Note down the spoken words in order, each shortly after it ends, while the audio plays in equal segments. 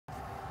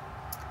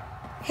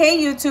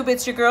Hey YouTube,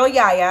 it's your girl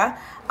Yaya.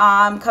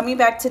 I'm coming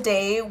back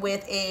today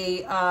with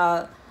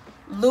a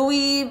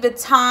Louis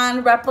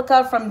Vuitton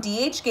replica from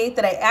DHgate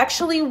that I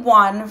actually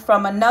won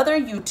from another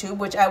YouTube,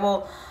 which I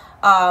will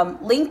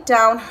link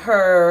down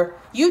her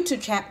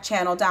YouTube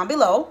channel down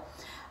below.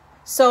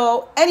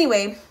 So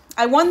anyway,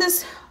 I won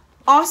this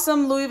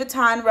awesome Louis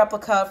Vuitton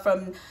replica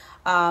from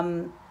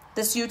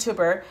this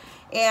YouTuber.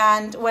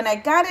 And when I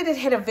got it, it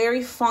had a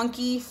very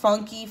funky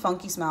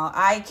smell.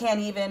 I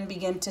can't even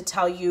begin to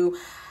tell you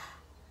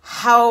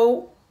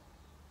how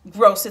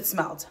gross it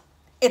smelled.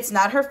 It's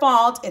not her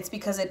fault. It's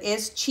because it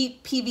is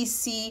cheap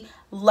PVC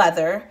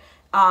leather.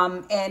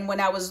 And when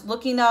I was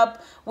looking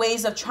up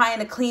ways of trying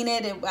to clean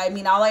it, I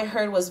mean, all I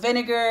heard was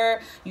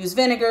vinegar, use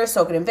vinegar,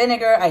 soak it in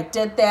vinegar. I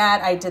did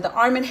that. I did the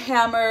Arm &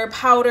 Hammer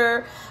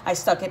powder. I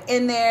stuck it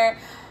in there.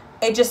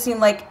 It just seemed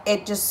like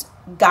it just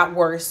got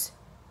worse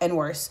and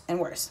worse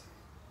and worse.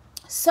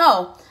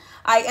 So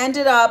I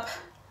ended up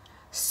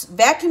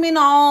vacuuming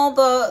all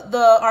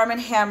the Arm &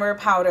 Hammer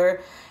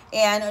powder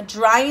and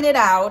drying it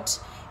out,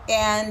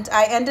 and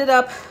I ended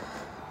up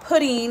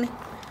putting,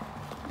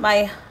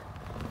 my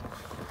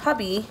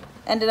hubby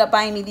ended up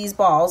buying me these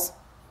balls.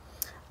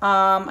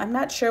 I'm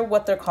not sure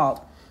what they're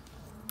called,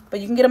 but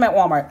you can get them at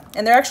Walmart,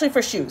 and they're actually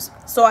for shoes.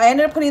 So I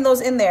ended up putting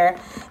those in there,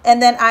 and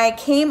then I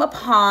came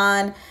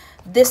upon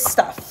this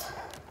stuff,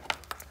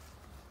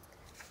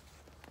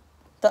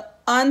 the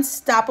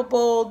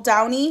Unstoppable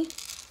Downy.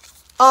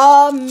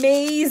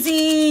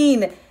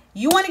 Amazing.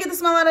 You want to get the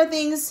smell out of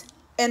things,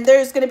 and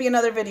there's going to be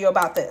another video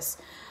about this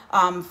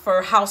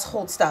for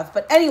household stuff.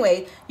 But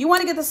anyway, you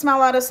want to get the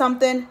smell out of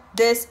something,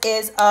 this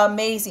is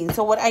amazing.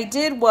 So what I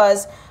did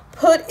was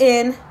put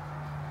in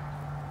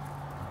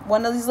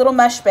one of these little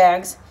mesh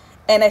bags,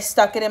 and I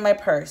stuck it in my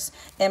purse.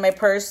 And my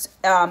purse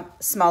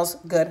smells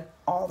good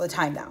all the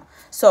time now.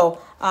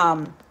 So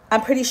I'm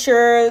pretty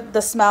sure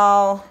the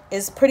smell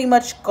is pretty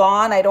much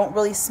gone. I don't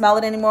really smell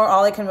it anymore.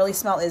 All I can really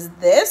smell is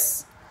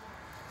this.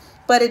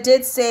 But it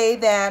did say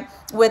that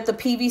with the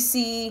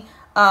PVC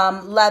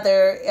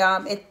leather,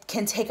 it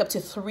can take up to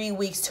 3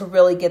 weeks to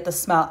really get the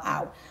smell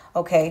out.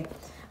 Okay.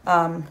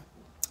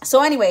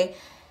 So anyway,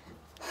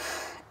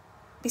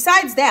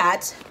 besides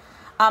that,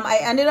 I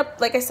ended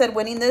up, like I said,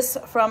 winning this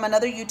from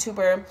another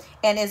YouTuber,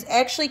 and it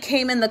actually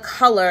came in the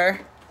color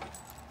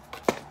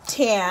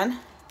tan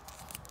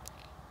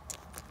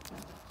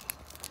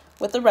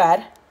with the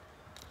red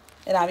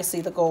and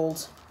obviously the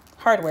gold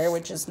hardware,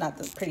 which is not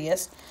the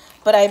prettiest,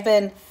 but I've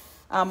been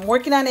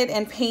working on it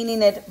and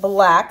painting it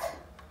black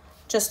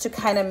just to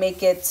kind of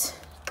make it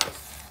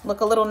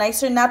look a little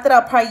nicer. Not that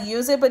I'll probably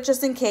use it, but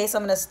just in case,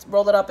 I'm going to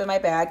roll it up in my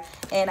bag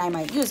and I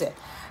might use it.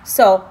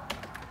 So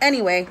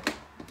anyway,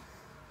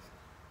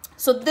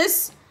 so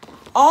this,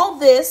 all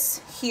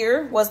this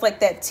here was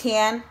like that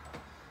tan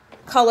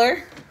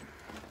color.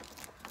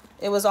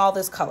 It was all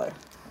this color.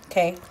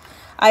 Okay.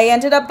 I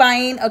ended up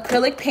buying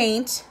acrylic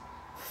paint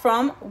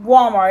from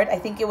Walmart. I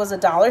think it was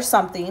 $1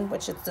 something,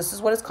 which is, this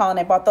is what it's called. And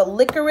I bought the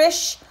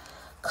licorice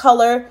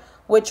color,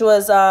 which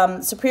was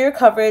superior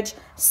coverage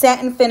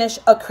satin finish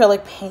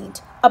acrylic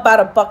paint,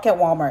 about $1 at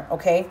Walmart.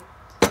 Okay,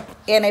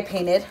 and I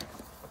painted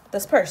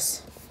this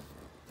purse.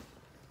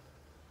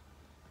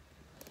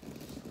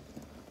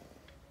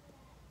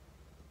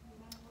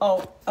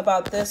 Oh,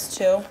 about this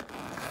too.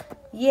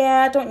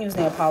 Yeah, don't use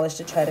nail polish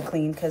to try to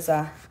clean, because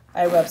I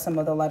rubbed some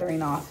of the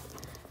lettering off.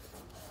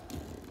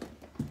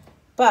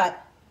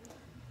 But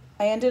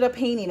I ended up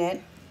painting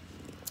it,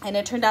 and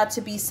it turned out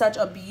to be such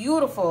a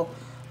beautiful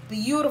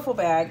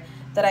bag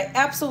that I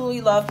absolutely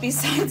love.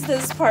 Besides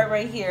this part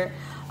right here,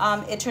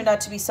 it turned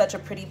out to be such a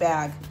pretty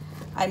bag.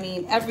 I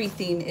mean,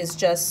 everything is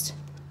just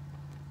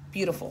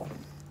beautiful.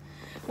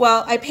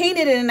 Well, I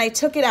painted it and I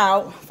took it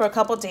out for a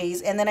couple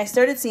days, and then I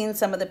started seeing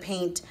some of the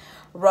paint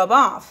rub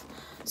off.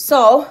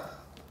 So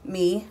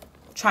me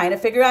trying to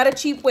figure out a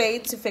cheap way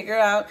to figure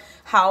out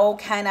how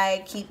can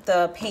I keep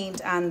the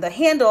paint on the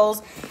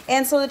handles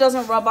and so it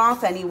doesn't rub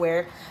off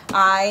anywhere.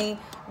 I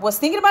was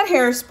thinking about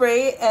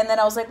hairspray, and then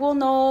I was like, well,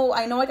 no,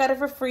 I know I got it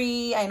for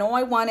free. I know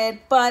I want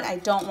it, but I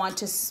don't want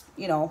to,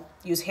 you know,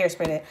 use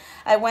hairspray in it.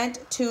 I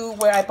went to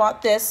where I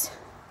bought this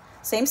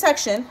same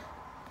section,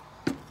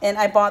 and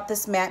I bought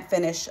this matte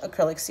finish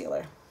acrylic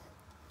sealer.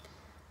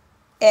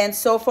 And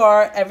so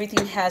far,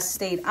 everything has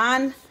stayed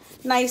on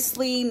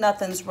nicely.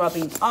 Nothing's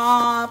rubbing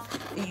off.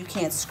 You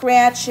can't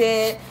scratch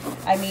it.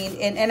 I mean,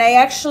 and I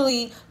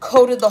actually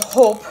coated the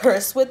whole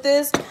purse with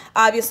this,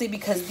 obviously,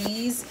 because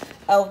these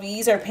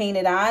LVs are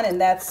painted on, and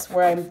that's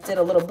where I did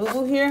a little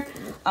boo-boo here.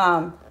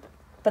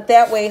 But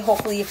that way,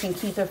 hopefully, you can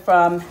keep it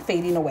from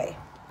fading away.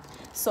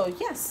 So,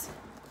 yes.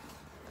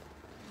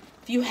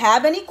 If you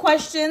have any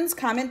questions,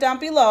 comment down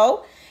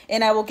below,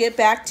 and I will get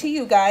back to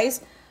you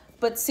guys.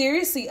 But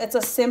seriously, it's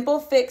a simple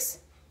fix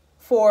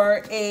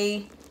for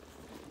a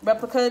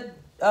replica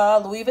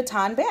Louis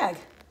Vuitton bag.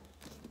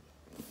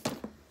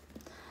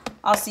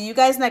 I'll see you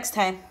guys next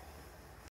time.